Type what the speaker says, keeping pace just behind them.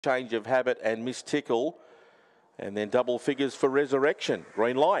Change of Habit and Miss Tickle. And then double figures for Resurrection.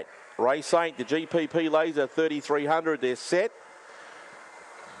 Green light. Race 8, the GPP laser 3300. They're set.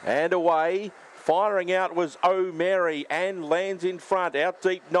 And away. Firing out was Oh Mary and lands in front. Out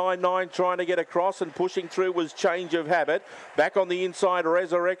deep 9-9 trying to get across, and pushing through was Change of Habit. Back on the inside,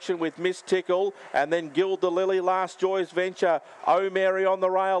 Resurrection with Miss Tickle, and then Gild the Lily, Last Joyous Venture. Oh Mary on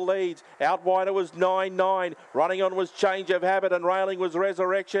the rail leads. Out wider was 9-9. Running on was Change of Habit, and railing was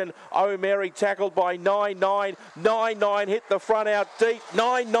Resurrection. Oh Mary tackled by 9-9. 9-9 hit the front out deep.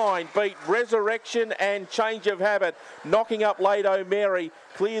 9-9 beat Resurrection and Change of Habit, knocking up late Oh Mary.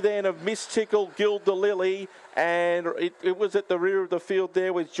 Clear then of Miss Tickle, Gild the Lily, and it was at the rear of the field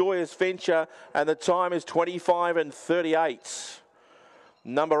there with Joyous Venture, and the time is 25:38.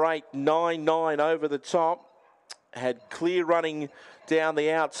 Number 8, 9-9 over the top, had clear running down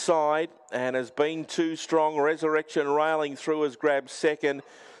the outside and has been too strong. Resurrection railing through has grabbed second.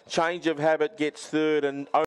 Change of Habit gets third, and